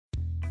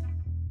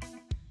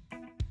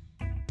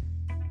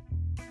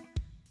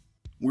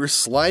We're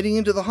sliding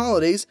into the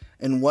holidays,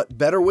 and what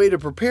better way to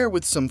prepare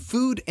with some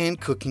food and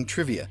cooking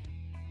trivia.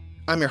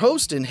 I'm your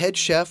host and head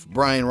chef,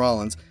 Brian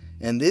Rollins,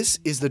 and this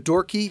is the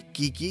Dorky,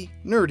 Geeky,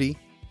 Nerdy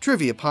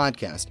Trivia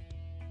Podcast.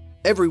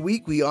 Every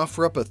week we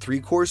offer up a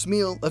 3-course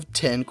meal of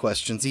 10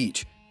 questions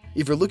each.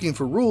 If you're looking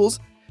for rules,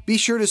 be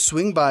sure to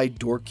swing by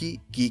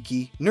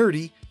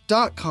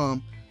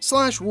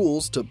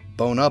dorkygeekynerdy.com/rules to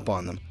bone up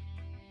on them.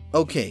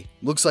 Okay,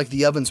 looks like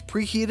the oven's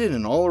preheated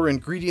and all our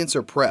ingredients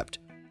are prepped.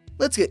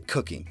 Let's get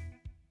cooking.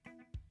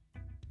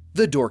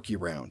 The Dorky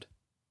Round.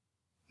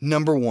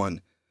 Number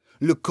 1.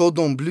 Le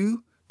cordon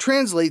bleu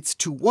translates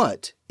to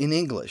what in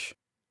English?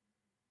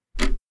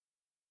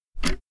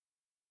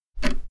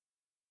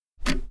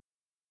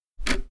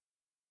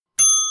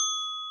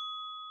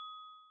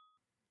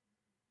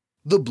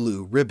 The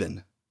blue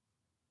ribbon.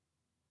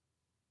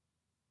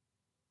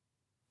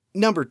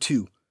 Number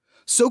 2.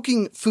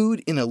 Soaking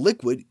food in a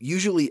liquid,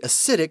 usually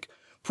acidic,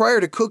 prior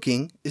to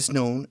cooking is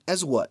known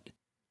as what?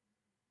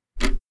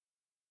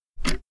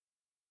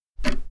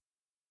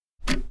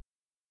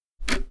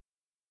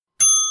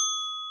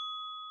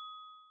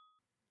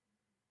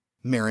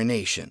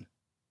 Marination.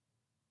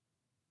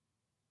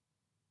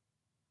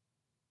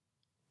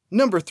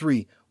 Number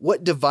 3.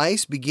 What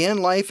device began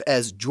life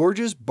as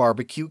George's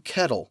barbecue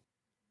kettle?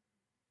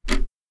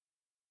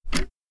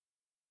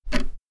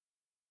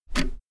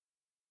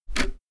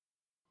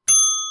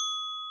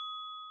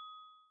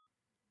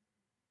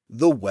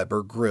 The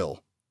Weber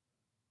grill.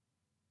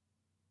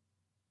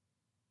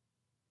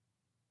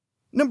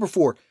 Number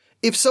 4.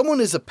 If someone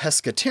is a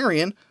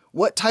pescatarian,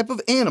 what type of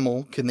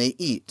animal can they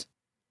eat?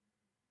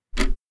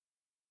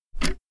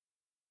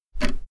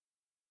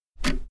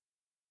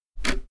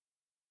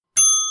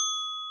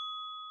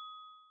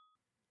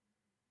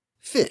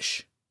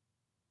 Fish.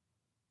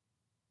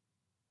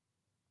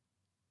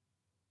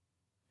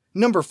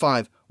 Number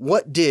 5.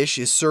 What dish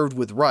is served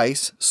with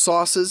rice,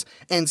 sauces,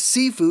 and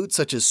seafood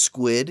such as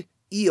squid,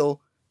 eel,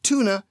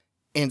 tuna,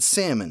 and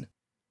salmon?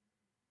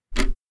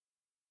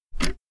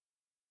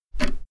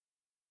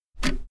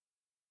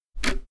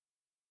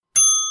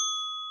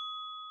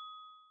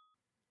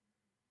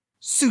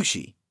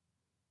 Sushi.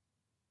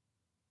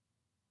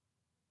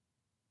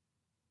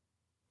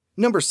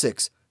 Number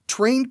 6.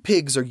 Trained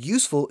pigs are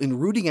useful in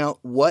rooting out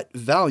what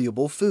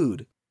valuable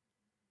food?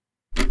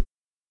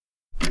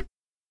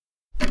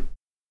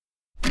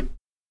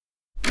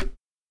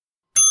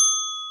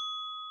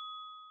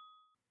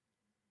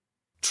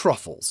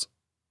 Truffles.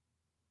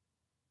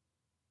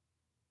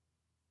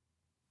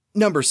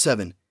 Number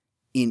 7.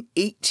 In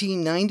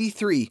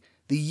 1893,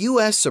 the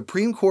U.S.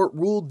 Supreme Court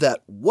ruled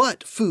that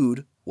what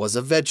food was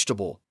a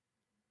vegetable?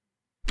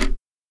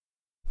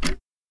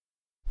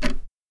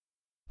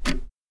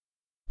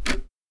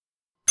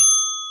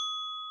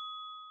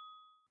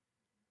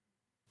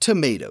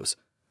 Tomatoes.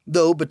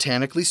 Though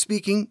botanically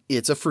speaking,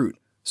 it's a fruit.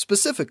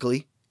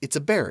 Specifically, it's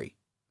a berry.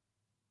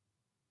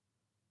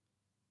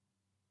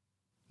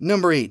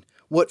 Number 8.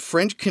 What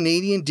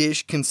French-Canadian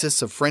dish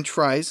consists of French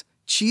fries,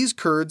 cheese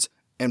curds,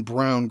 and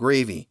brown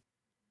gravy?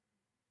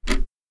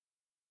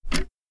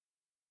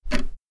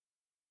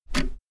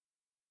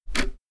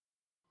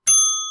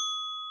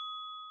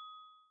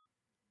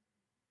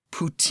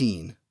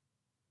 Poutine.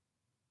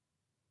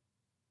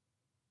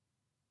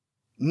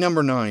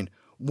 Number 9.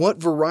 What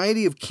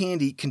variety of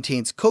candy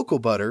contains cocoa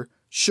butter,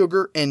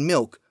 sugar, and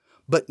milk,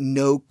 but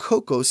no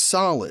cocoa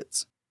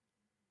solids?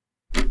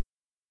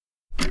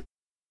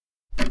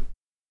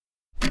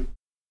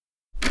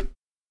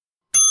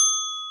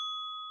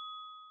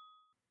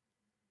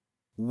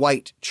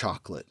 White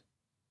chocolate.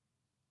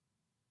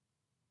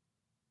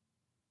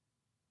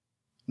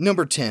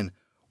 Number 10.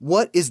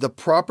 What is the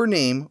proper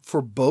name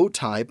for bow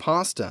tie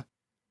pasta?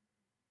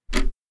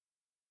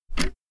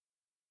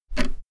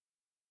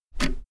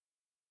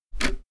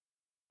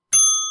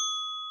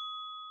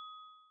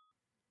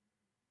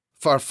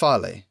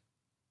 Farfalle.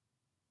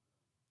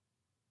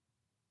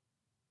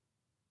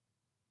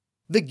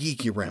 The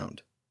Geeky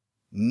Round.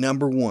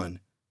 Number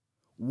 1.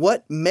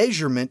 What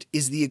measurement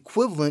is the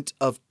equivalent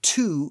of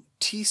 2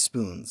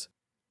 teaspoons?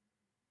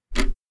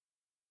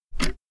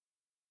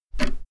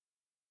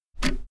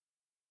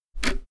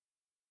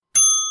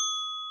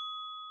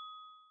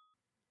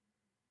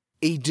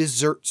 A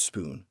dessert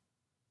spoon.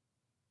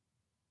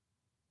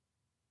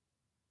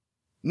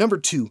 Number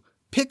 2.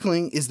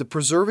 Pickling is the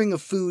preserving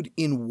of food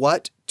in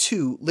what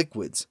 2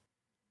 liquids?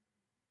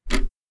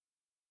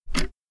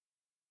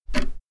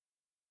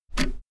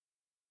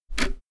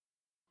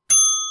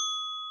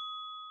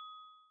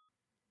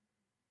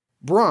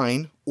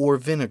 Brine or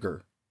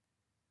vinegar.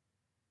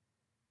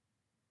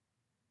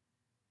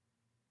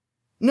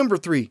 Number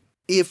 3.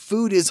 If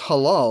food is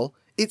halal,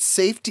 it's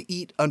safe to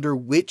eat under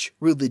which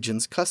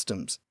religion's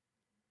customs?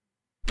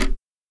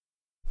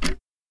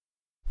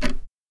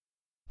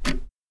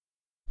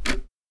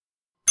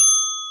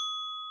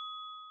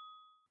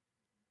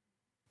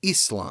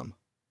 Islam.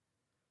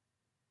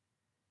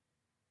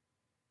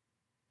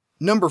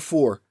 Number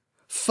 4.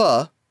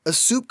 Pho, a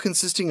soup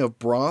consisting of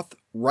broth,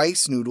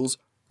 rice noodles,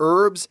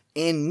 herbs,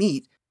 and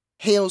meat,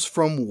 hails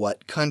from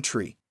what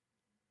country?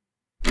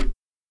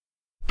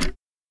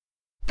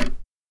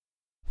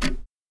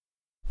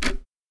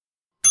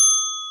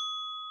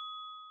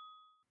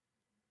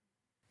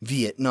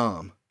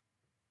 Vietnam.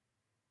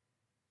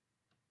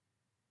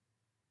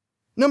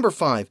 Number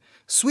 5.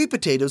 Sweet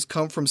potatoes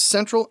come from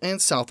Central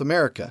and South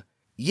America.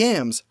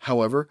 Yams,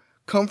 however,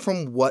 come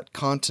from what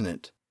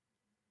continent?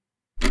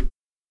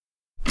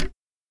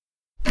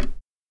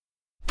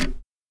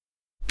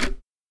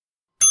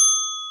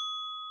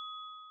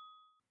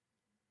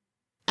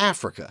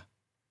 Africa.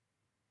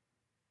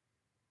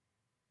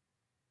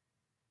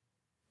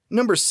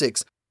 Number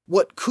 6.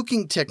 What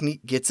cooking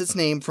technique gets its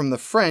name from the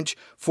French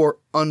for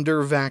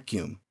under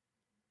vacuum?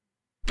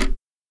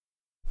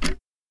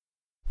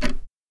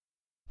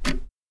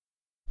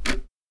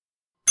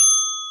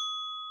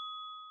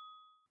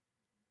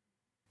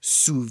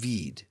 Sous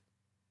vide.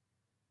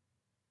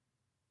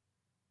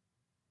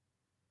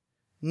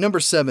 Number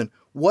 7.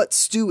 What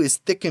stew is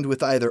thickened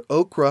with either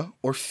okra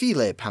or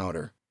filet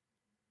powder?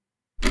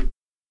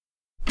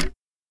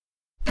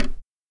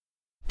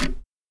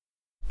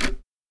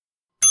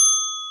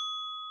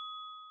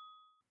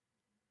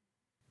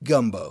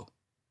 Gumbo.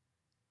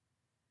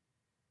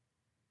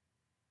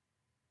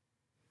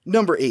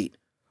 Number 8.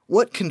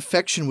 What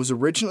confection was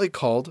originally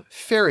called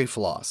fairy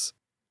floss?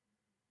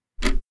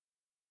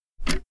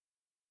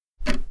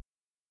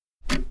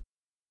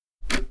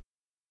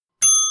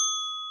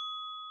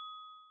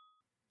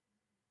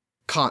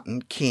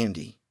 Cotton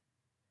candy.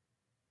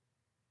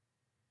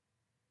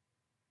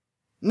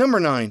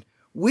 Number 9.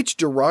 Which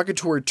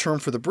derogatory term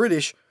for the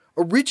British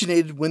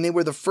originated when they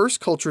were the first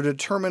culture to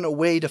determine a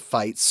way to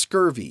fight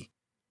scurvy?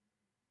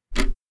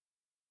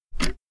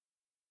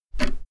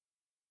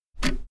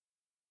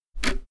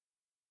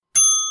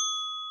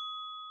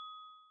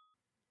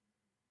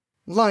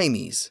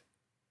 Limeys.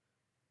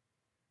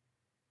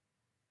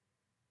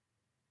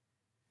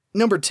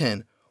 Number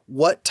 10.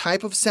 What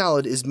type of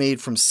salad is made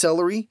from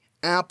celery,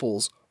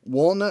 apples,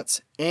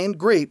 walnuts, and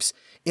grapes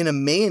in a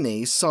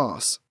mayonnaise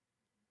sauce?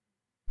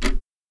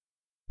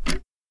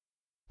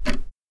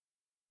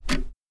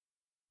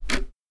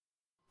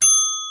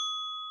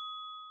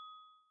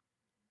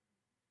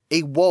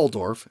 A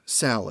Waldorf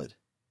salad.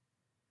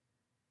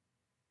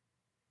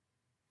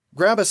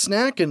 Grab a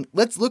snack and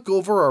let's look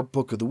over our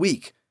book of the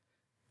week.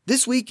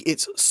 This week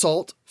it's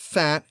Salt,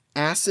 Fat,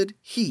 Acid,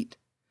 Heat,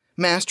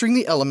 Mastering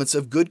the Elements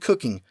of Good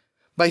Cooking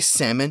by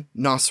Samin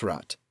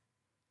Nosrat.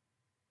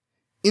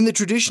 In the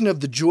tradition of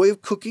the joy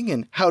of cooking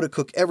and how to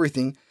cook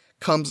everything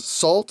comes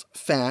Salt,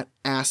 Fat,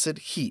 Acid,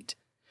 Heat,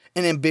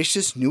 an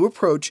ambitious new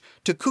approach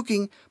to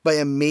cooking by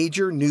a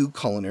major new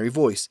culinary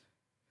voice.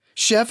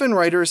 Chef and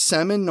writer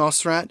Samin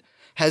Nosrat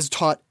has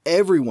taught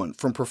everyone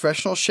from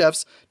professional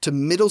chefs to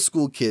middle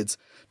school kids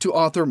to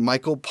author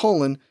Michael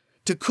Pollan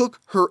to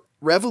cook her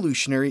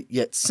revolutionary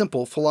yet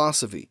simple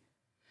philosophy.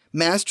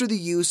 Master the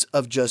use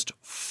of just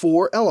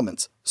 4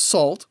 elements: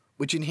 salt,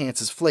 which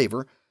enhances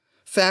flavor;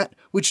 fat,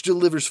 which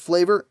delivers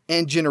flavor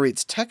and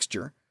generates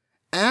texture;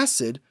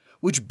 acid,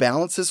 which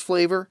balances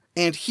flavor;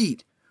 and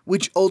heat,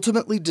 which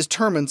ultimately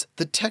determines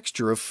the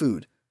texture of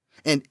food.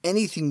 And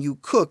anything you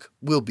cook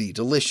will be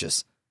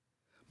delicious.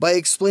 By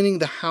explaining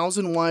the hows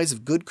and whys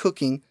of good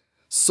cooking,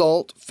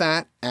 Salt,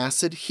 Fat,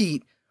 Acid,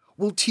 Heat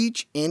will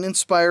teach and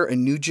inspire a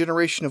new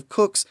generation of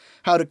cooks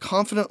how to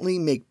confidently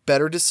make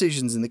better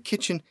decisions in the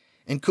kitchen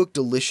and cook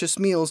delicious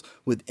meals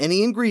with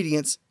any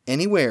ingredients,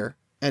 anywhere,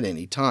 at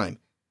any time.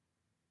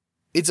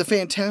 It's a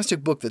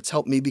fantastic book that's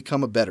helped me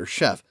become a better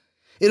chef.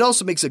 It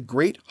also makes a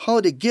great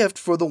holiday gift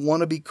for the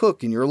wannabe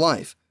cook in your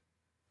life.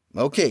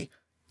 Okay,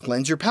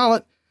 cleanse your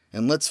palate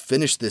and let's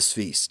finish this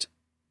feast.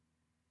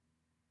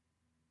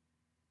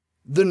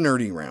 The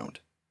Nerdy Round.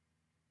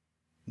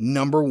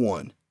 Number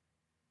 1.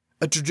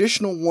 A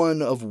traditional one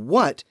of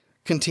what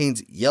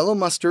contains yellow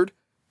mustard,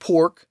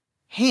 pork,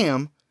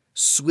 ham,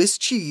 Swiss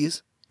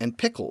cheese, and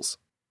pickles?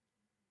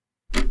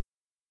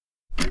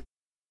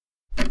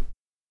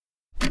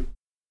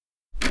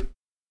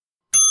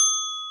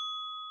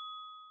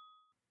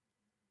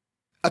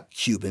 A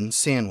Cuban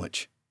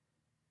sandwich.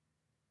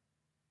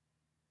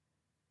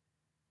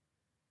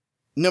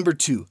 Number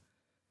 2.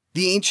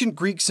 The ancient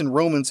Greeks and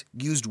Romans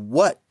used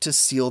what to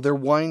seal their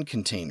wine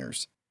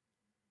containers?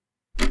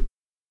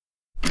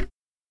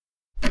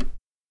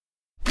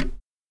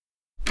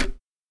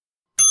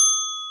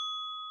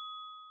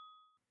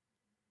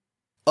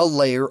 A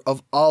layer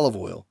of olive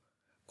oil.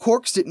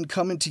 Corks didn't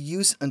come into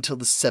use until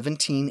the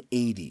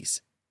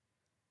 1780s.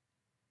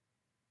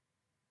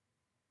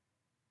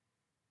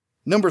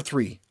 Number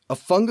 3. A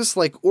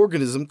fungus-like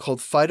organism called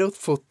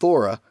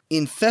Phytophthora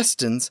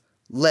infestans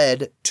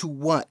led to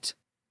what?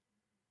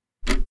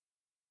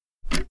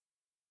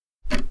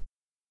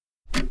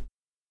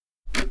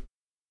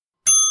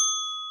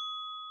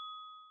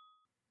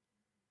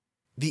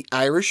 The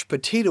Irish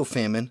potato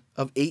famine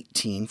of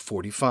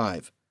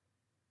 1845.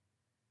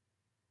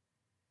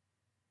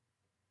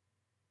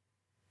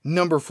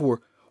 Number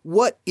 4.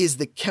 What is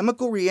the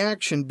chemical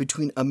reaction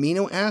between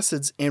amino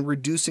acids and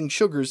reducing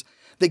sugars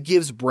that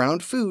gives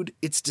browned food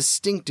its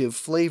distinctive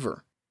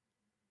flavor?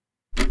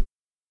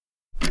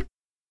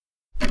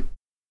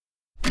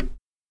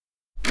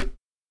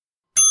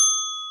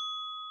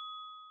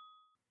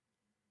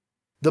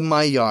 The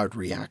Maillard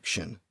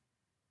reaction.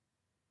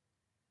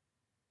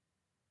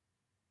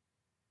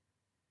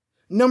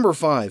 Number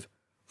 5.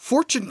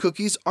 Fortune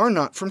cookies are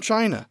not from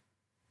China.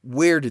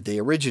 Where did they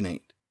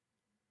originate?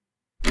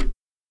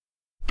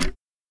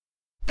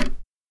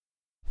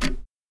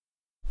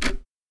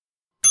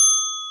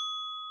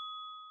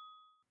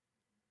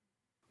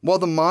 While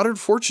the modern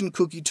fortune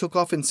cookie took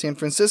off in San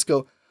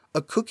Francisco,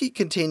 a cookie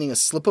containing a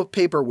slip of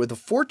paper with a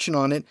fortune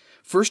on it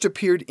first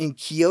appeared in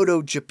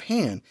Kyoto,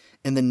 Japan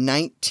in the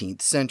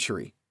 19th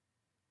century.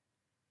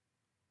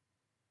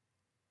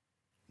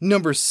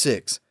 Number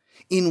 6.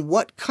 In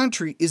what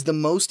country is the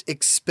most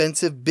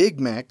expensive Big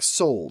Mac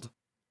sold?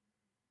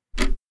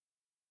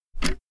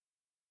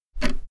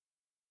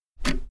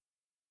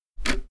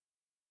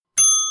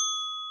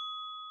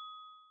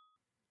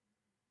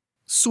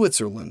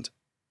 Switzerland.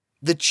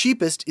 The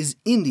cheapest is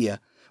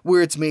India,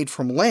 where it's made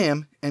from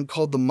lamb and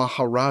called the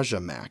Maharaja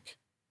Mac.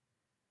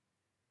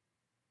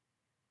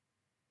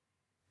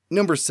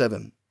 Number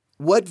 7.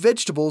 What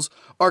vegetables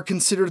are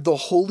considered the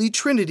Holy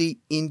Trinity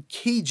in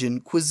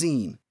Cajun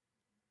cuisine?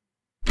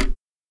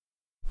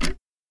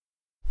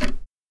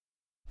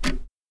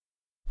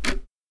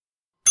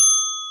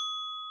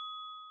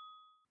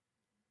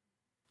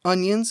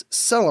 Onions,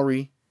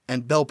 celery,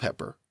 and bell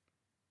pepper.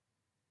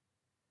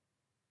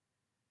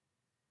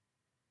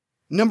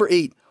 Number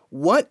 8.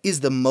 What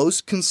is the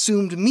most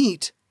consumed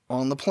meat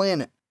on the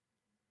planet?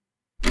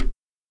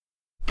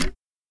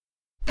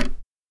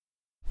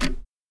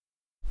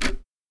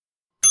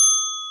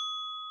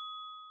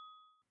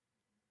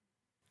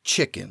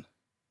 Chicken.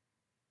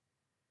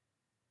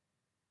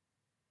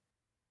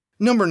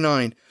 Number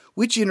 9.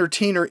 Which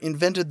entertainer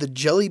invented the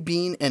jelly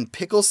bean and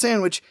pickle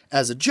sandwich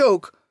as a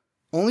joke,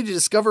 only to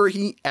discover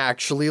he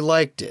actually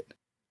liked it?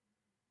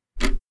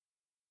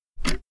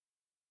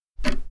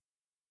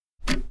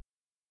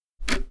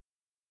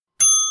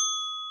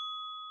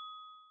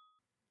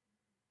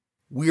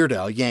 Weird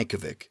Al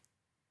Yankovic.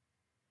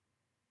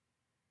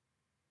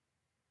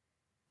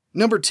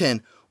 Number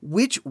 10.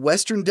 Which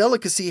Western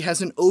delicacy has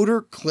an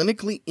odor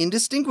clinically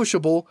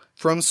indistinguishable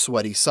from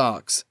sweaty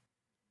socks?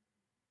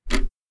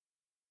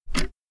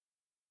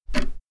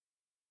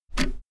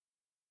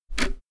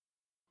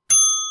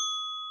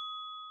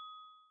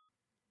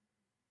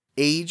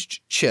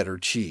 Aged cheddar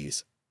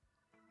cheese.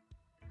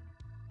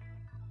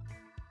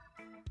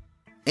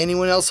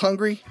 Anyone else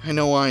hungry? I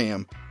know I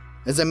am.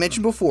 As I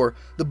mentioned before,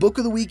 the Book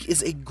of the Week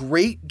is a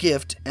great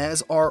gift,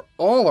 as are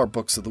all our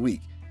books of the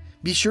week.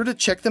 Be sure to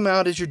check them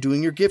out as you're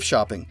doing your gift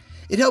shopping.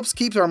 It helps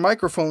keep our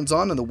microphones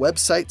on and the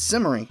website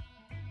simmering.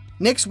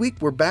 Next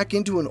week, we're back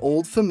into an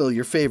old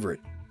familiar favorite.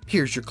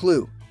 Here's your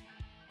clue.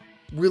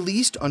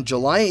 Released on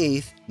July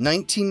 8th,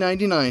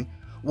 1999,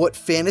 what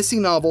fantasy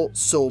novel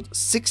sold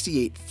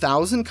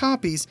 68,000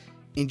 copies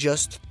in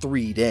just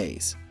 3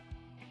 days?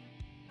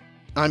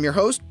 I'm your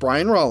host,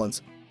 Brian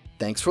Rollins.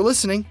 Thanks for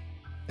listening,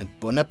 and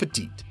bon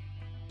appetit.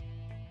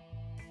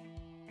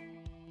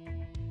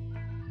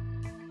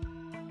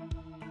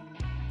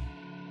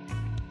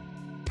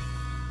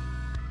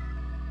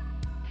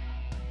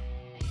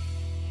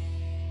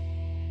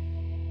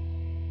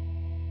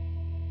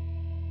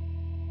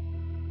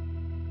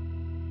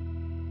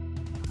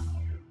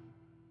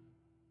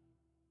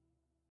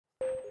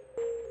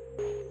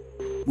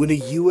 When a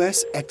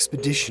U.S.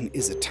 expedition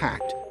is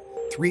attacked,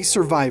 3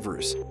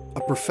 survivors,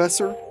 a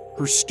professor,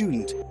 her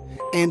student,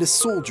 and a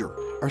soldier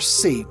are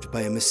saved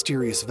by a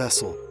mysterious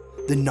vessel,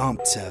 the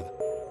Namtsev.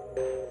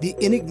 The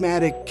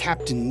enigmatic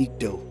Captain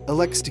Nikto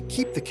elects to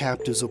keep the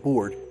captives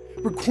aboard,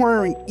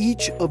 requiring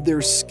each of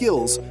their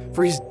skills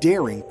for his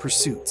daring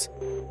pursuits.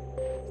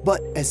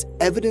 But as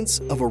evidence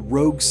of a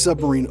rogue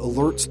submarine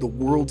alerts the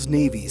world's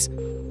navies,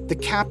 the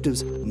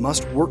captives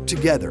must work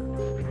together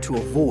to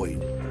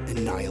avoid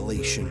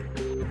annihilation.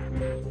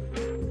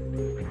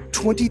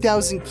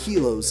 20,000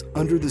 Kilos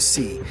Under the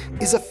Sea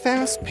is a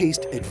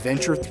fast-paced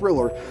adventure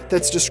thriller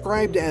that's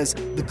described as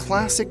the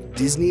classic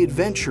Disney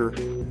adventure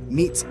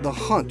meets The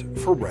Hunt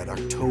for Red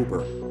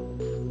October.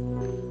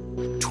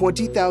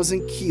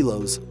 20,000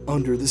 Kilos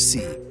Under the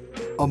Sea,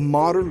 a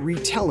modern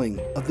retelling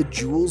of the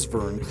Jules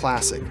Verne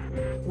classic,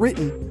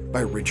 written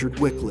by Richard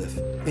Wycliffe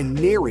and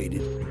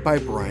narrated by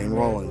Brian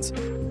Rollins.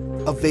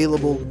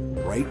 Available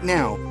right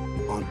now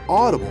on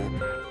Audible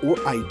or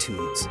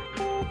iTunes.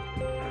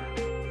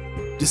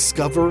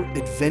 Discover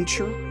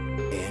adventure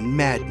and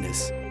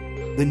madness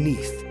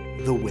beneath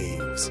the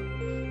waves.